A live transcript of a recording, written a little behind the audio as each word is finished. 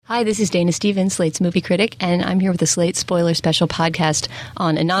Hi, this is Dana Stevens, Slate's movie critic, and I'm here with the Slate Spoiler Special podcast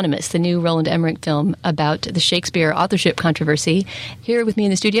on Anonymous, the new Roland Emmerich film about the Shakespeare authorship controversy. Here with me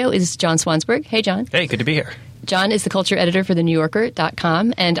in the studio is John Swansburg. Hey, John. Hey, good to be here. John is the culture editor for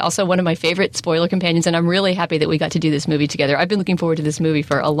TheNewYorker.com and also one of my favorite spoiler companions, and I'm really happy that we got to do this movie together. I've been looking forward to this movie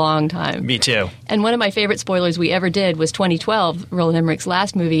for a long time. Me too. And one of my favorite spoilers we ever did was 2012, Roland Emmerich's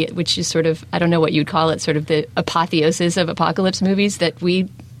last movie, which is sort of, I don't know what you'd call it, sort of the apotheosis of apocalypse movies that we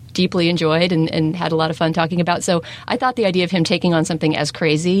deeply enjoyed and had a lot of fun talking about. So I thought the idea of him taking on something as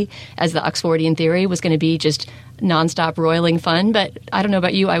crazy as the Oxfordian theory was going to be just nonstop roiling fun. But I don't know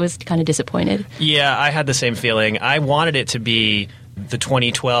about you, I was kind of disappointed. Yeah, I had the same feeling. I wanted it to be the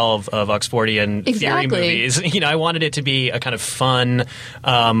 2012 of Oxfordian theory movies. You know, I wanted it to be a kind of fun,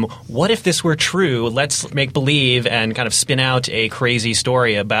 what if this were true? Let's make believe and kind of spin out a crazy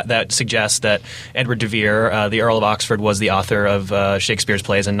story about that suggests that Edward de Vere, the Earl of Oxford, was the author of Shakespeare's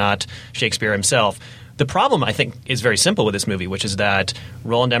plays and not Shakespeare himself. The problem, I think, is very simple with this movie, which is that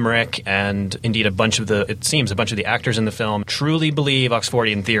Roland Emmerich and indeed a bunch of the actors in the film truly believe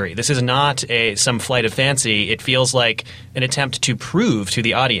Oxfordian theory. This is not some flight of fancy. It feels like an attempt to prove to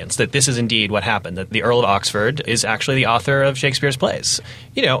the audience that this is indeed what happened, that the Earl of Oxford is actually the author of Shakespeare's plays.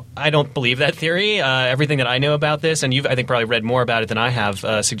 You know, I don't believe that theory. Everything that I know about this, and you've, I think, probably read more about it than I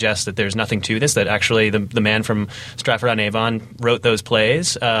have, suggests that there's nothing to this, that actually the man from Stratford-on-Avon wrote those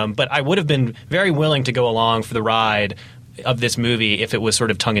plays. But I would have been very willing to go along for the ride of this movie if it was sort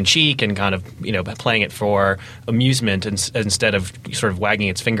of tongue-in-cheek and kind of, you know, playing it for amusement instead of sort of wagging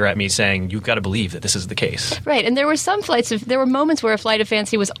its finger at me saying, you've got to believe that this is the case. Right, and there were moments where a flight of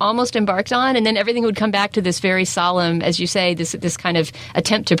fancy was almost embarked on, and then everything would come back to this very solemn, as you say, this kind of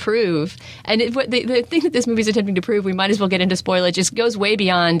attempt to prove. And the thing that this movie's attempting to prove, we might as well get into spoilage, just goes way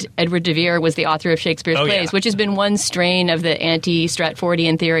beyond Edward de Vere was the author of Shakespeare's plays, which has been one strain of the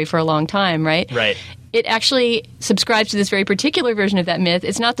anti-Stratfordian theory for a long time, right? Right. It actually subscribes to this very particular version of that myth.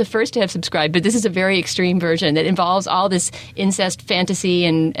 It's not the first to have subscribed, but this is a very extreme version that involves all this incest fantasy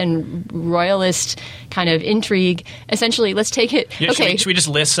and royalist kind of intrigue. Essentially, let's take it. Yeah, okay. Should we just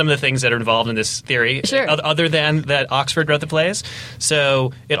list some of the things that are involved in this theory? Sure. Other than that Oxford wrote the plays?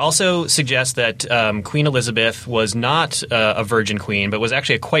 So it also suggests that Queen Elizabeth was not a virgin queen, but was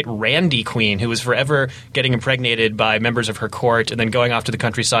actually a quite randy queen who was forever getting impregnated by members of her court and then going off to the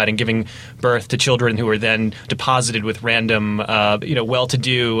countryside and giving birth to children who were then deposited with random,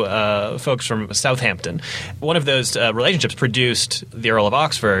 well-to-do folks from Southampton. One of those relationships produced the Earl of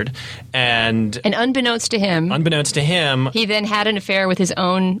Oxford, and unbeknownst to him, he then had an affair with his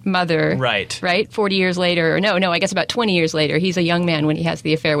own mother. Right. 40 years later, or no, I guess about 20 years later. He's a young man when he has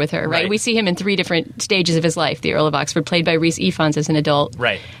the affair with her. Right. We see him in 3 different stages of his life. The Earl of Oxford, played by Rhys Ifans as an adult.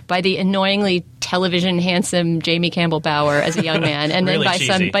 Right. By the annoyingly television handsome Jamie Campbell Bower as a young man, and really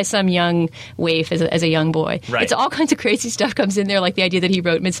then by some young waif as a young boy. Right. It's all kinds of crazy stuff comes in there, like the idea that he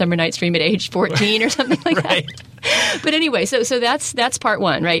wrote Midsummer Night's Dream at age 14 or something like right. that. But anyway, so that's part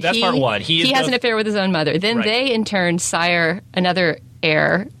one, right? That's part one. He has an affair with his own mother. Then they, in turn, sire another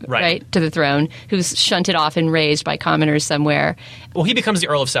heir, right, to the throne, who's shunted off and raised by commoners somewhere. Well, he becomes the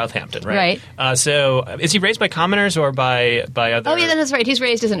Earl of Southampton, right? Right. So is he raised by commoners or by other? Oh, yeah, that's right. He's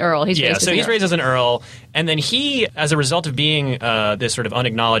raised as an earl. He's raised as an earl. And then he, as a result of being this sort of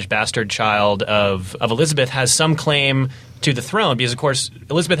unacknowledged bastard child of Elizabeth, has some claim to the throne because, of course,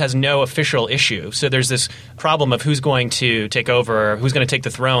 Elizabeth has no official issue. So there's this problem of who's going to take over, who's going to take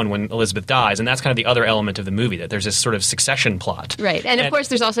the throne when Elizabeth dies. And that's kind of the other element of the movie, that there's this sort of succession plot. Right. And of course,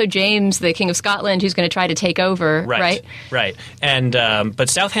 there's also James, the King of Scotland, who's going to try to take over, right? Right. And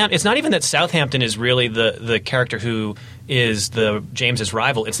but Southampton, it's not even that Southampton is really the character who is James's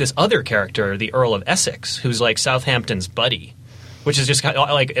rival. It's this other character, the Earl of Essex, who's like Southampton's buddy. Which is just kind of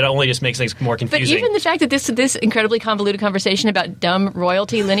like, it only just makes things more confusing. But even the fact that this incredibly convoluted conversation about dumb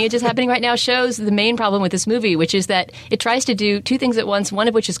royalty lineage is happening right now shows the main problem with this movie, which is that it tries to do 2 things at once, one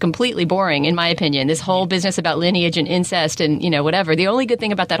of which is completely boring, in my opinion. This whole business about lineage and incest and, whatever. The only good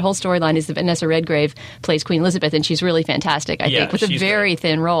thing about that whole storyline is that Vanessa Redgrave plays Queen Elizabeth, and she's really fantastic, I think, with a very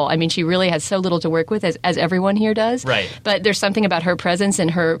thin role. I mean, she really has so little to work with, as everyone here does. Right. But there's something about her presence and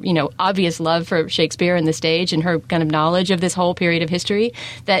her, obvious love for Shakespeare and the stage and her kind of knowledge of this whole period of history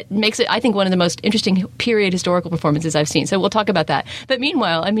that makes it, I think, one of the most interesting period historical performances I've seen. So we'll talk about that. But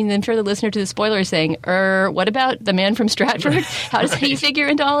meanwhile, I mean, I'm sure the listener to the spoiler is saying, what about the man from Stratford? How does he figure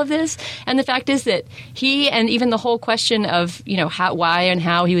into all of this? And the fact is that he, and even the whole question of, why and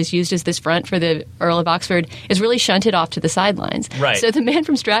how he was used as this front for the Earl of Oxford is really shunted off to the sidelines. Right. So the man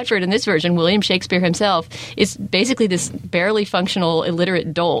from Stratford in this version, William Shakespeare himself, is basically this barely functional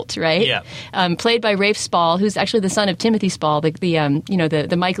illiterate dolt, right? Yeah. Played by Rafe Spall, who's actually the son of Timothy Spall, the the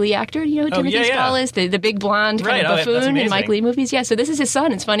the Mike Lee actor, who Timothy Spall is, the big blonde kind of buffoon in Mike Lee movies. Yeah, so this is his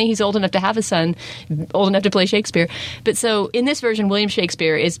son. It's funny, he's old enough to have a son, old enough to play Shakespeare. But so in this version, William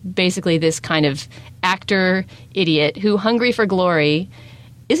Shakespeare is basically this kind of actor idiot who, hungry for glory,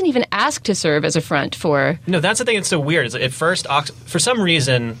 isn't even asked to serve as a front for... No, that's the thing that's so weird. Is at first, for some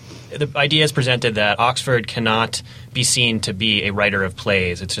reason, the idea is presented that Oxford cannot be seen to be a writer of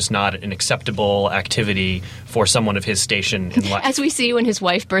plays. It's just not an acceptable activity for someone of his station in life. As we see when his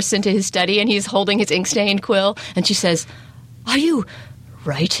wife bursts into his study and he's holding his ink-stained quill, and she says, "Are you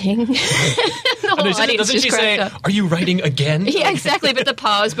writing?" Doesn't she say, "Are you writing again?" Yeah, exactly. But the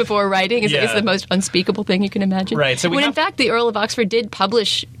pause before writing is the most unspeakable thing you can imagine. Right. So in fact, the Earl of Oxford did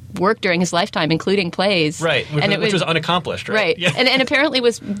publish work during his lifetime, including plays. Right, which was unaccomplished, right? Right, yeah. and apparently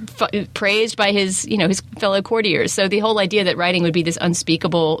was praised by his fellow courtiers. So the whole idea that writing would be this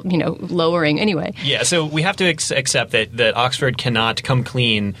unspeakable, lowering anyway. Yeah, so we have to accept that Oxford cannot come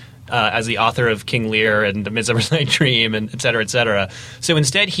clean as the author of King Lear and The Midsummer Night's Dream and et cetera, et cetera. So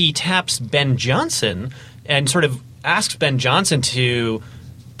instead he taps Ben Jonson and sort of asks Ben Jonson to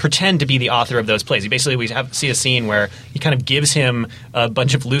pretend to be the author of those plays. We see a scene where he kind of gives him a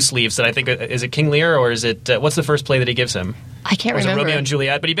bunch of loose leaves that I think, is it King Lear or is it, what's the first play that he gives him? I can't remember. Romeo and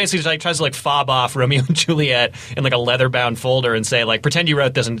Juliet, but he basically just tries to fob off Romeo and Juliet in a leather-bound folder and say pretend you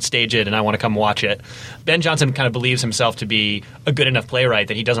wrote this and stage it, and I want to come watch it. Ben Jonson kind of believes himself to be a good enough playwright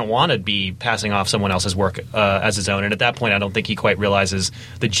that he doesn't want to be passing off someone else's work as his own. And at that point, I don't think he quite realizes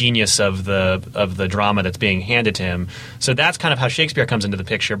the genius of the drama that's being handed to him. So that's kind of how Shakespeare comes into the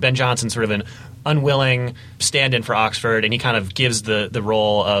picture. Ben Jonson's sort of an unwilling stand-in for Oxford, and he kind of gives the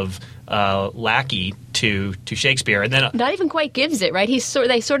role of lackey to Shakespeare, and then not even quite gives it, right?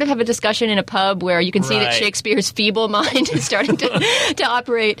 They sort of have a discussion in a pub where you can see that Shakespeare's feeble mind is starting to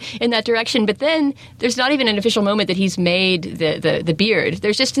operate in that direction. But then there's not even an official moment that he's made the beard.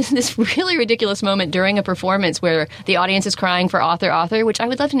 There's just this really ridiculous moment during a performance where the audience is crying for author, which I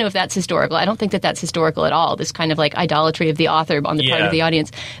would love to know if that's historical. I don't think that that's historical at all. This kind of idolatry of the author on the part of the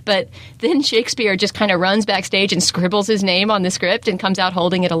audience. But then Shakespeare just kind of runs backstage and scribbles his name on the script and comes out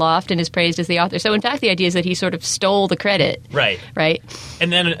holding it aloft and is praised as the author. So in fact, the idea is that he sort of stole the credit. Right. Right.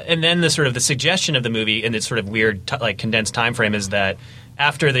 And then the sort of the suggestion of the movie in this sort of weird condensed time frame is that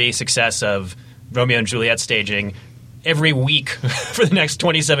after the success of Romeo and Juliet staging, every week for the next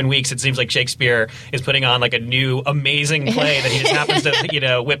 27 weeks, it seems like Shakespeare is putting on a new amazing play that he just happens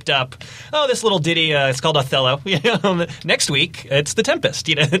to whipped up. Oh, this little ditty, it's called Othello. Next week, it's The Tempest.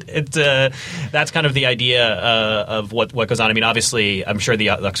 That's kind of the idea of what goes on. I mean, obviously, I'm sure the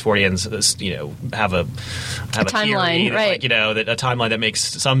Oxfordians, have a timeline, theory, right? That a timeline that makes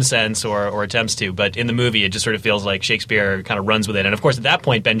some sense or attempts to. But in the movie, it just sort of feels like Shakespeare kind of runs with it. And of course, at that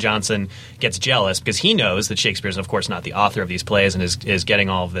point, Ben Jonson gets jealous because he knows that Shakespeare's, of course, not the author of these plays and is getting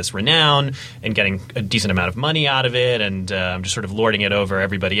all of this renown and getting a decent amount of money out of it and just sort of lording it over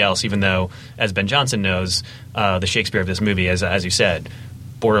everybody else, even though, as Ben Jonson knows, the Shakespeare of this movie, as you said,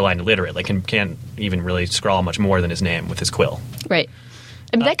 borderline illiterate, can't even really scrawl much more than his name with his quill. Right.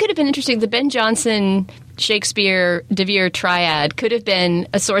 I mean, that could have been interesting. The Ben Jonson, Shakespeare, De Vere triad could have been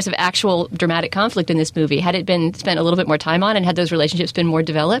a source of actual dramatic conflict in this movie had it been spent a little bit more time on and had those relationships been more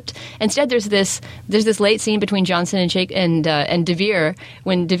developed. Instead, there's this late scene between Jonson and De Vere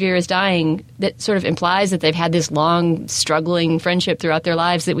when De Vere is dying that sort of implies that they've had this long, struggling friendship throughout their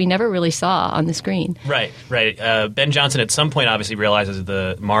lives that we never really saw on the screen. Right. Ben Jonson at some point obviously realizes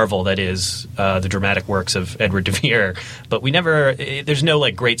the marvel that is the dramatic works of Edward de Vere, but there's no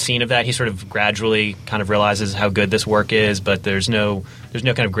great scene of that. He sort of gradually kind of realizes how good this work is, but there's no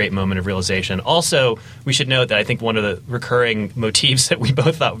kind of great moment of realization. Also, we should note that I think one of the recurring motifs that we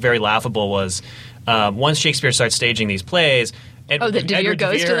both thought very laughable was once Shakespeare starts staging these plays, that De Vere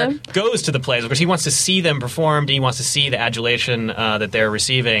goes to them? Goes to the plays because he wants to see them performed and he wants to see the adulation that they're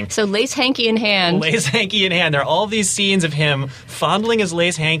receiving. So lace hanky in hand. There are all these scenes of him fondling his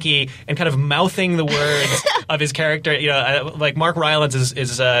lace hanky and kind of mouthing the words of his character. Like Mark Rylance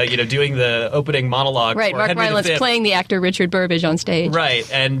is doing the opening monologue. Right, Mark Rylance playing the actor Richard Burbage on stage.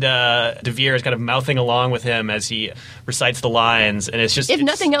 Right, and De Vere is kind of mouthing along with him as he recites the lines, and it's just if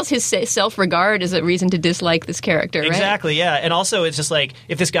nothing else, his self-regard is a reason to dislike this character. Right? Exactly, yeah, and also it's just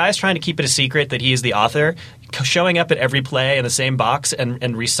if this guy's trying to keep it a secret that he is the author, showing up at every play in the same box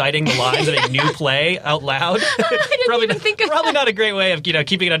and reciting the lines of a new play out loud, probably not a great way of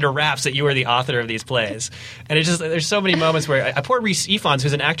keeping it under wraps that you are the author of these plays. And it's just there's so many moments where poor Rhys Ifans,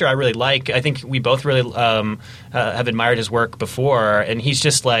 who's an actor I really like, I think we both really have admired his work before, and he's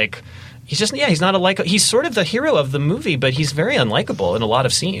just he's not he's sort of the hero of the movie, but he's very unlikable in a lot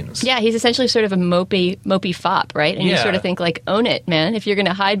of scenes. Yeah, he's essentially sort of a mopey fop, right? And you sort of think, like, own it, man. If you're going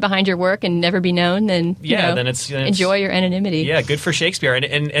to hide behind your work and never be known, then then it's enjoy your anonymity. Yeah, good for Shakespeare. And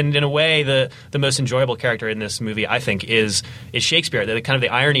in a way, the most enjoyable character in this movie, I think, is Shakespeare. The kind of the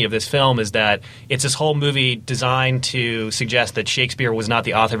irony of this film is that it's this whole movie designed to suggest that Shakespeare was not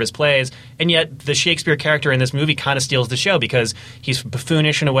the author of his plays, and yet the Shakespeare character in this movie kind of steals the show because he's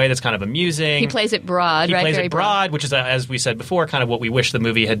buffoonish in a way that's kind of amusing. He plays it broad, right? He plays Very it broad, which is, as we said before, kind of what we wish the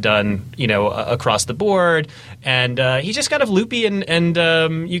movie had done, across the board. And he's just kind of loopy, and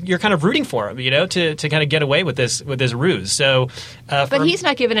you're kind of rooting for him, to kind of get away with this ruse. So, but he's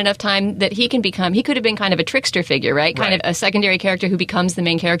not given enough time that he can become. He could have been kind of a trickster figure, right? Kind of a secondary character who becomes the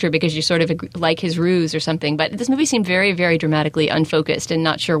main character because you sort of like his ruse or something. But this movie seemed very, very dramatically unfocused and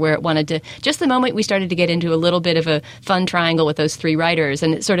not sure where it wanted to. Just the moment we started to get into a little bit of a fun triangle with those three writers,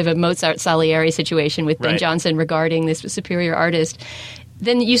 and it's sort of a Mozart Salieri situation with Ben Jonson regarding this superior artist.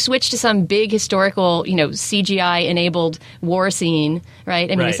 Then you switch to some big historical, CGI-enabled war scene,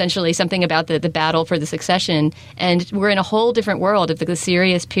 right? I mean, essentially something about the battle for the succession. And we're in a whole different world of the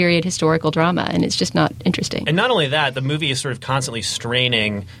serious period historical drama, and it's just not interesting. And not only that, the movie is sort of constantly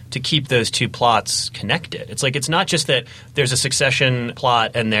straining to keep those two plots connected. It's like it's not just that there's a succession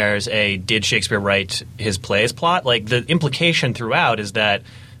plot and there's a did Shakespeare write his plays plot. Like, the implication throughout is that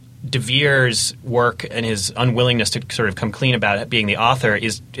De Vere's work and his unwillingness to sort of come clean about it being the author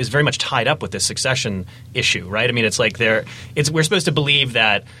is very much tied up with this succession issue, right? I mean, it's like we're supposed to believe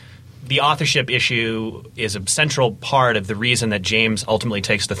that the authorship issue is a central part of the reason that James ultimately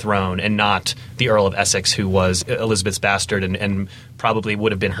takes the throne and not the Earl of Essex, who was Elizabeth's bastard and probably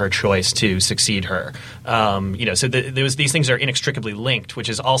would have been her choice to succeed her. So these things are inextricably linked, which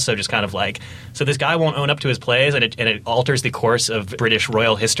is also just kind of like, so this guy won't own up to his plays and it alters the course of British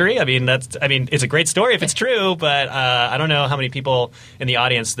royal history. I mean, it's a great story if it's true, but I don't know how many people in the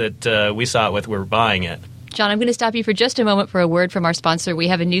audience that we saw it with were buying it. John, I'm going to stop you for just a moment for a word from our sponsor. We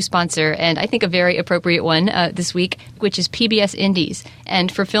have a new sponsor, and I think a very appropriate one this week, which is PBS Indies.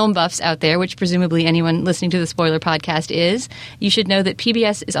 And for film buffs out there, which presumably anyone listening to the Spoiler Podcast is, you should know that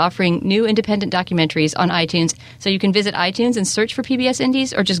PBS is offering new independent documentaries on iTunes. So you can visit iTunes and search for PBS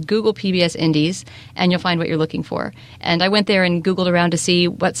Indies, or just Google PBS Indies, and you'll find what you're looking for. And I went there and Googled around to see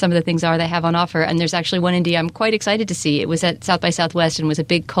what some of the things are they have on offer, and there's actually one indie I'm quite excited to see. It was at South by Southwest and was a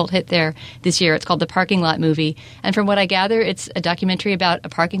big cult hit there this year. It's called The Parking Lot Movie. And from what I gather, it's a documentary about a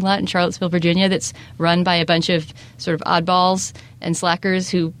parking lot in Charlottesville, Virginia that's run by a bunch of sort of oddballs and slackers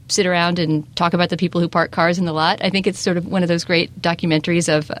who sit around and talk about the people who park cars in the lot. I think it's sort of one of those great documentaries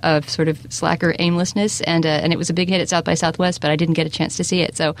of sort of slacker aimlessness, and it was a big hit at South by Southwest, but I didn't get a chance to see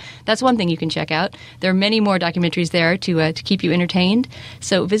it. So that's one thing you can check out. There are many more documentaries there to keep you entertained.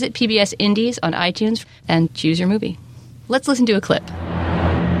 So visit PBS Indies on iTunes and choose your movie. Let's listen to a clip.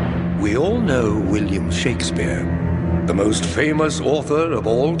 We all know William Shakespeare, the most famous author of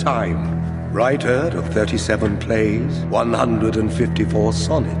all time, writer of 37 plays, 154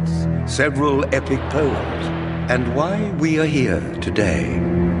 sonnets, several epic poems, and why we are here today.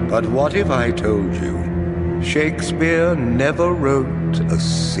 But what if I told you Shakespeare never wrote a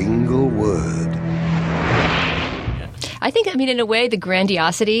single word? I think, in a way, the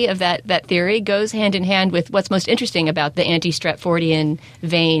grandiosity of that theory goes hand in hand with what's most interesting about the anti-Stratfordian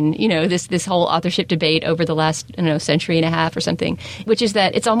vein, this whole authorship debate over the last, century and a half or something, which is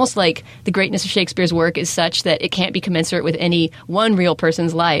that it's almost like the greatness of Shakespeare's work is such that it can't be commensurate with any one real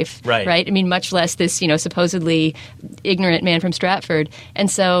person's life, right? Much less this, supposedly ignorant man from Stratford. And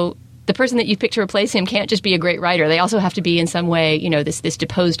so the person that you pick to replace him can't just be a great writer. They also have to be in some way, this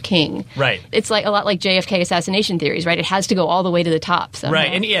deposed king. Right. It's like a lot like JFK assassination theories, right? It has to go all the way to the top somehow.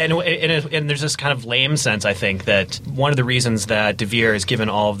 Right. And there's this kind of lame sense, I think, that one of the reasons that De Vere is given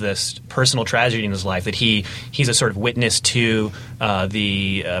all of this personal tragedy in his life, that he's a sort of witness to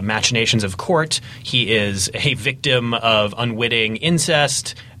the machinations of court. He is a victim of unwitting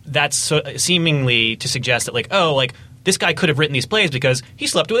incest. That's seemingly to suggest that, this guy could have written these plays because he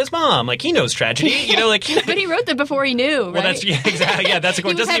slept with his mom. He knows tragedy, But he wrote them before he knew, right? Well, exactly. Yeah, that's a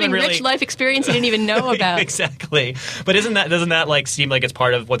he was having rich life experience he didn't even know about. Exactly. But doesn't that seem like it's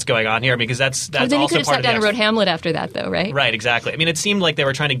part of what's going on here? Because that's then he also could have sat down and wrote Hamlet after that, though, right? Right. Exactly. It seemed like they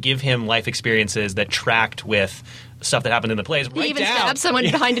were trying to give him life experiences that tracked with stuff that happened in the plays. He even stabbed someone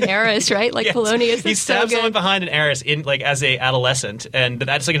behind an arras, right? Like yes. Polonius. He stabbed someone behind an arras as a adolescent, and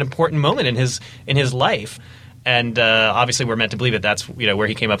that's an important moment in his life. And obviously, we're meant to believe that that's where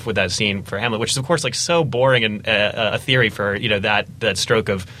he came up with that scene for Hamlet, which is of course so boring and a theory for that stroke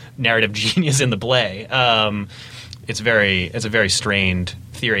of narrative genius in the play. it's a very strained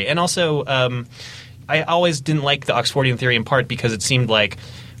theory. And also, I always didn't like the Oxfordian theory in part because it seemed like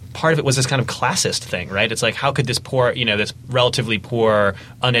part of it was this kind of classist thing, right? It's like, how could this poor, this relatively poor,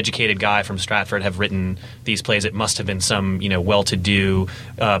 uneducated guy from Stratford have written these plays? It must have been some, well-to-do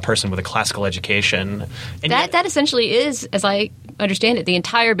person with a classical education. And that essentially is, as I understand it, the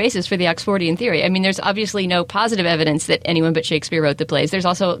entire basis for the Oxfordian theory. I mean, there's obviously no positive evidence that anyone but Shakespeare wrote the plays. There's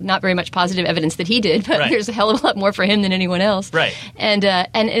also not very much positive evidence that he did, but there's a hell of a lot more for him than anyone else. Right. And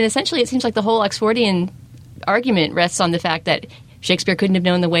essentially, it seems like the whole Oxfordian argument rests on the fact that Shakespeare couldn't have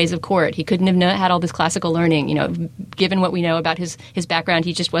known the ways of court. He couldn't have had all this classical learning. Given what we know about his background,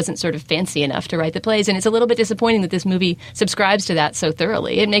 he just wasn't sort of fancy enough to write the plays. And it's a little bit disappointing that this movie subscribes to that so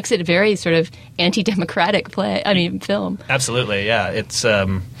thoroughly. It makes it a very sort of anti-democratic film. Absolutely, yeah.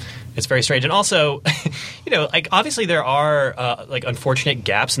 It's very strange. And also, obviously there are unfortunate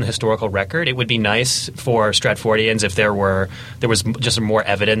gaps in the historical record. It would be nice for Stratfordians if there was just more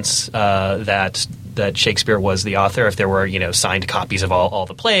evidence that Shakespeare was the author, if there were, signed copies of all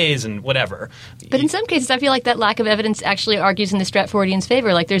the plays and whatever. But in some cases, I feel like that lack of evidence actually argues in the Stratfordians'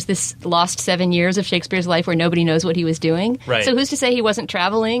 favor. Like, there's this lost 7 years of Shakespeare's life where nobody knows what he was doing. Right. So who's to say he wasn't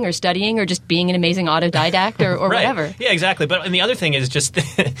traveling or studying or just being an amazing autodidact or right. whatever? Yeah, exactly. And the other thing is just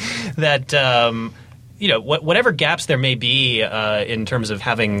that whatever gaps there may be in terms of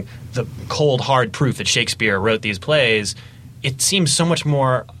having the cold, hard proof that Shakespeare wrote these plays, it seems so much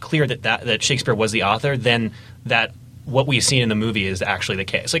more clear that Shakespeare was the author than that what we've seen in the movie is actually the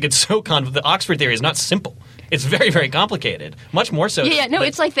case. Like, it's so the Oxford theory is not simple. It's very, very complicated. Much more so. Yeah, no,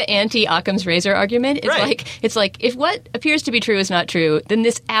 it's like the anti-Occam's razor argument. It's like if what appears to be true is not true, then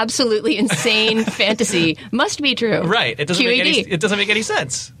this absolutely insane fantasy must be true. Right. It doesn't make any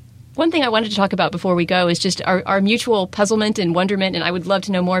sense. One thing I wanted to talk about before we go is just our mutual puzzlement and wonderment, and I would love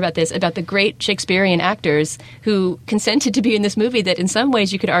to know more about this, about the great Shakespearean actors who consented to be in this movie that in some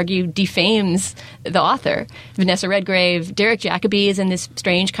ways you could argue defames the author. Vanessa Redgrave, Derek Jacobi is in this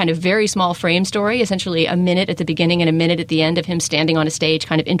strange kind of very small frame story, essentially a minute at the beginning and a minute at the end of him standing on a stage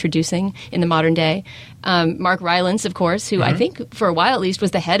kind of introducing in the modern day. Mark Rylance, of course, who I think for a while at least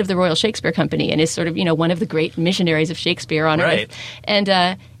was the head of the Royal Shakespeare Company and is sort of, one of the great missionaries of Shakespeare on Earth.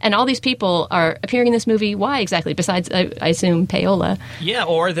 And all these people are appearing in this movie. Why exactly? Besides, I assume, payola. Yeah,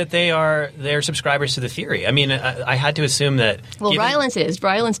 or that they're subscribers to the theory. I mean, I had to assume that. Well, Rylance is.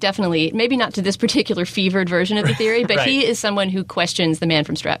 Rylance definitely, maybe not to this particular fevered version of the theory, but he is someone who questions the man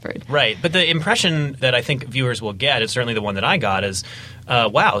from Stratford. Right. But the impression that I think viewers will get, it's certainly the one that I got, is,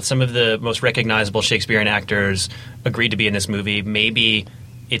 wow, some of the most recognizable Shakespearean actors agreed to be in this movie. Maybe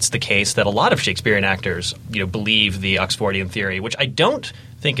it's the case that a lot of Shakespearean actors, believe the Oxfordian theory, which I don't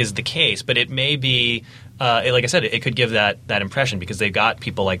think is the case, but it may be, like I said, it could give that impression because they've got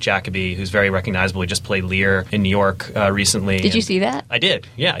people like Jacobi, who's very recognizable. He just played Lear in New York recently. Did you see that? I did.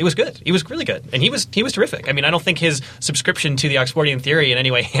 Yeah, it was good. He was really good, and he was terrific. I mean, I don't think his subscription to the Oxfordian theory in any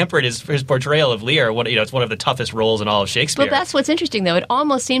way hampered his portrayal of Lear. It's one of the toughest roles in all of Shakespeare. But that's what's interesting, though. It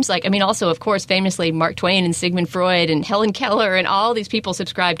almost seems like, also, of course, famously, Mark Twain and Sigmund Freud and Helen Keller and all these people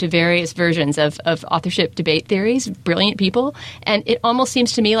subscribe to various versions of authorship debate theories. Brilliant people, and it almost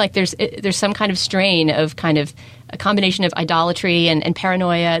seems to me like there's some kind of strain of kind of a combination of idolatry and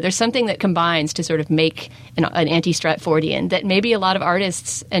paranoia. There's something that combines to sort of make an anti-Stratfordian that maybe a lot of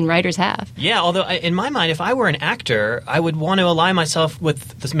artists and writers have. Yeah, although in my mind, if I were an actor, I would want to align myself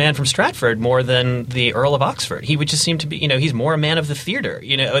with this man from Stratford more than the Earl of Oxford. He would just seem to be, he's more a man of the theater,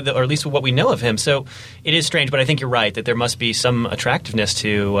 or at least what we know of him. So it is strange, but I think you're right that there must be some attractiveness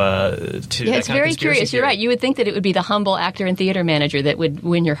to yeah, it's very curious. You're right. You would think that it would be the humble actor and theater manager that would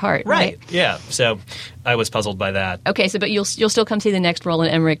win your heart, right? Yeah. So I was puzzled by that. Okay, but you'll still come see the next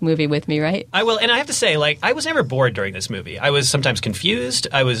Roland Emmerich movie with me, right? I will, and I have to say, I was never bored during this movie. I was sometimes confused.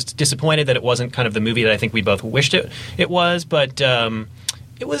 I was disappointed that it wasn't kind of the movie that I think we both wished it was, but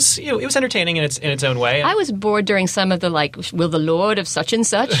it was it was entertaining in its own way. I was bored during some of the will the Lord of such and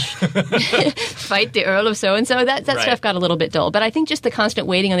such fight the Earl of so and so. That stuff got a little bit dull. But I think just the constant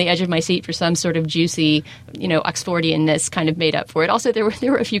waiting on the edge of my seat for some sort of juicy Oxfordianness kind of made up for it. Also, there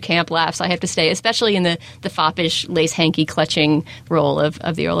were a few camp laughs, I have to say, especially in the foppish lace hanky clutching role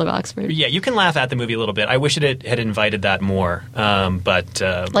of the Earl of Oxford. Yeah, you can laugh at the movie a little bit. I wish it had invited that more, but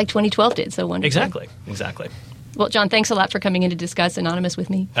like 2012 did so wonderfully. Exactly. Well, John, thanks a lot for coming in to discuss Anonymous with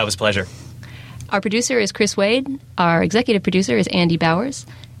me. That was a pleasure. Our producer is Chris Wade. Our executive producer is Andy Bowers.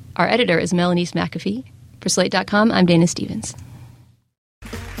 Our editor is Melanie McAfee. For Slate.com, I'm Dana Stevens.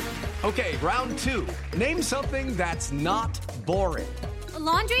 Okay, round two. Name something that's not boring. A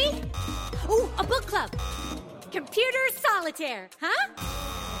laundry? Ooh, a book club. Computer solitaire,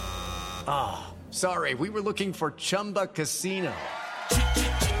 huh? Sorry, we were looking for Chumba Casino.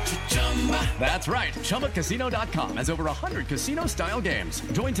 That's right. ChumbaCasino.com has over 100 casino-style games.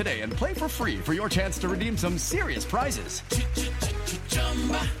 Join today and play for free for your chance to redeem some serious prizes.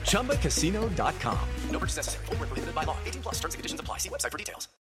 ChumbaCasino.com. No purchase necessary. Void where prohibited by law. 18+. Terms and conditions apply. See website for details.